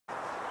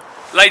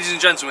Ladies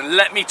and gentlemen,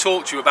 let me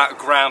talk to you about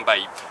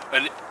groundbait,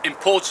 and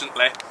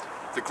importantly,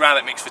 the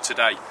groundbait mix for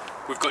today.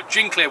 We've got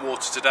gin clear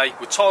water today.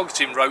 We're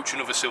targeting roach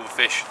and other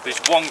silverfish. There's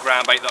one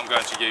groundbait that I'm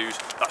going to use.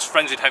 That's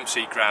frenzied hemp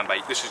seed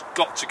groundbait. This has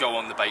got to go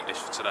on the bait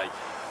list for today.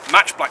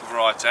 Match black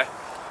variety.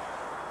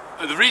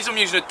 The reason I'm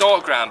using a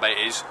dark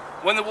groundbait is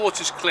when the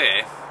water's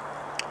clear,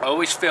 I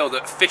always feel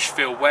that fish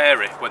feel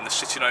wary when they're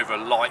sitting over a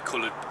light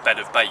coloured bed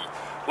of bait.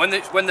 When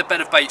the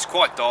bed of bait's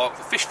quite dark,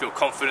 the fish feel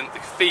confident, they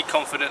feed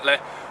confidently,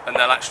 and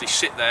they'll actually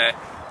sit there.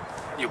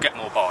 You'll get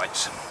more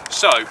bites.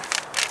 So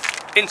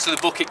into the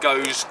bucket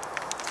goes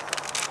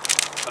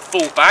a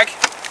full bag.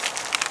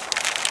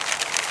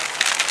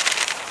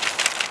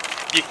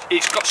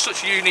 It's got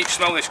such a unique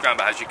smell, this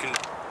groundbait has.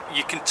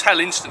 You can tell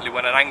instantly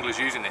when an angler's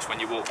using this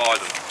when you walk by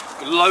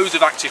them. Loads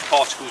of active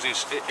particles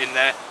in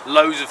there,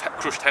 loads of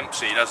crushed hemp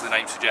seed, as the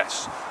name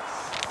suggests.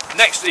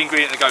 Next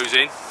ingredient that goes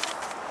in,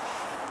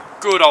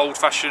 good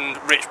old-fashioned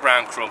rich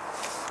brown crumb.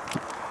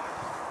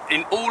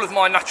 In all of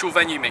my natural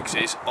venue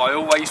mixes, I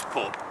always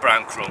put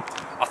brown crumb.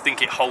 I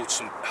think it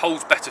holds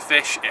better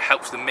fish. It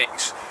helps the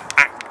mix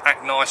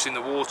act nice in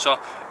the water,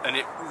 and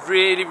it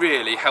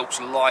really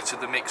helps lighten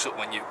the mix up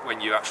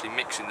when you actually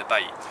mix in the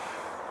bait.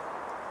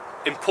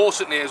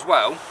 Importantly as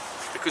well,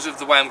 because of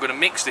the way I'm going to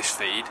mix this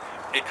feed,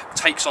 it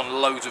takes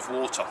on loads of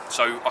water,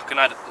 so I can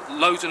add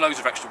loads and loads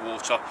of extra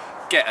water,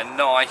 get a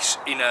nice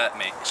inert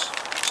mix.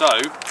 So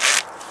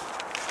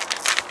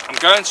I'm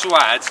going to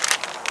add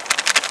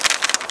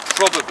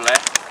probably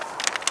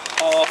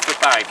half a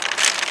bag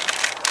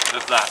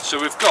of that. So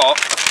we've got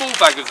a full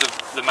bag of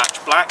the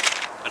match black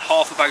and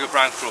half a bag of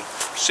brown crumb.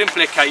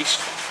 Simply a case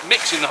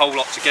mixing the whole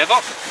lot together.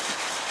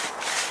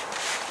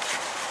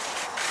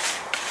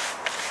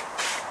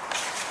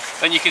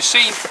 And you can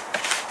see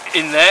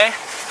in there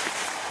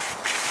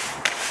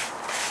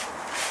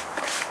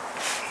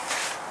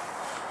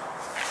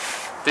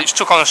that it's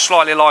took on a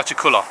slightly lighter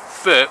colour,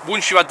 but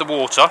once you add the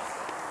water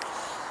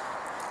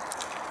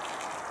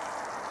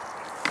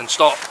and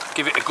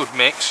give it a good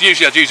mix.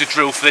 Usually I'd use a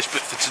drill for this,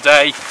 but for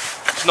today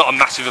it's not a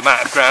massive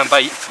amount of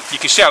groundbait. You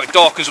can see how it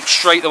darkens up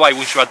straight away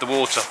once you add the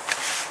water,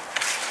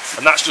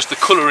 and that's just the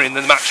colouring in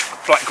the match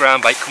black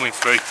groundbait coming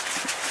through.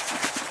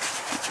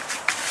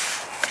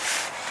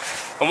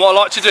 And what I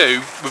like to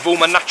do with all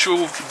my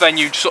natural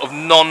venue sort of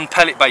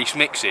non-pellet based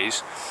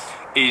mixes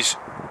is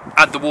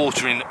add the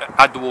water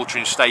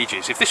in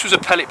stages. If this was a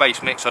pellet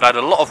based mix, I'd add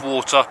a lot of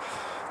water,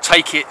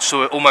 take it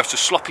so it almost a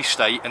sloppy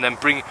state, and then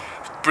bring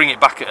it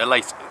back at a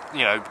later,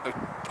 a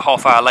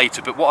half hour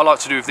later. But what I like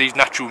to do with these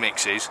natural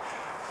mixes,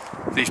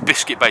 these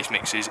biscuit based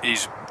mixes,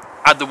 is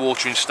add the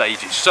water in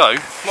stages. So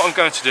what I'm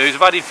going to do is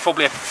I've added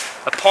probably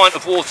a pint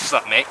of water to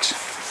that mix.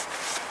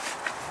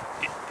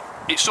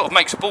 It sort of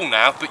makes a ball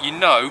now, but you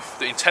know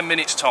that in 10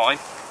 minutes time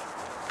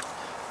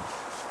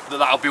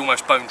that'll be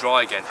almost bone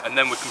dry again, and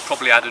then we can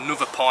probably add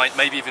another pint,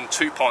 maybe even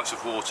 2 pints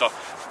of water,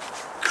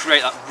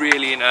 create that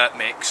really inert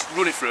mix,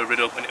 run it through a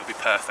riddle, and it'll be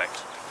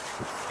perfect.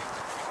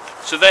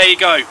 So there you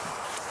go.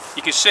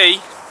 You can see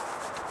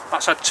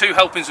that's had 2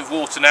 helpings of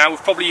water now.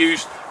 We've probably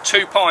used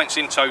 2 pints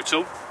in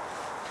total.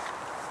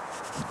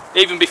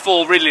 Even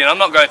before riddling, I'm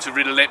not going to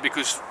riddle it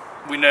because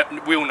we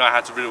all know how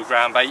to riddle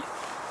groundbait.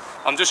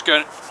 I'm just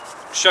going to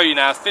show you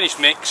now, finished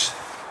mix,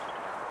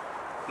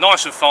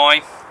 nice and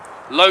fine,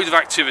 loads of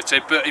activity,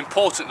 but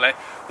importantly,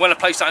 when I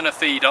place that in a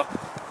feeder,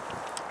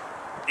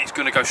 it's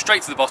going to go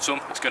straight to the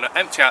bottom, it's going to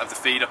empty out of the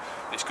feeder,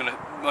 and it's going to,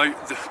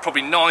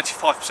 probably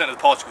 95% of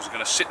the particles are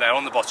going to sit there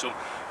on the bottom,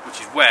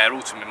 which is where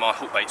ultimately my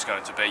hook bait's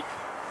going to be.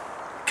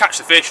 Catch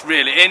the fish,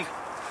 reel it in,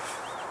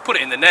 put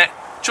it in the net,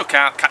 chuck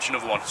out, catch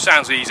another one.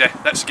 Sounds easy,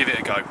 let's give it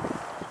a go.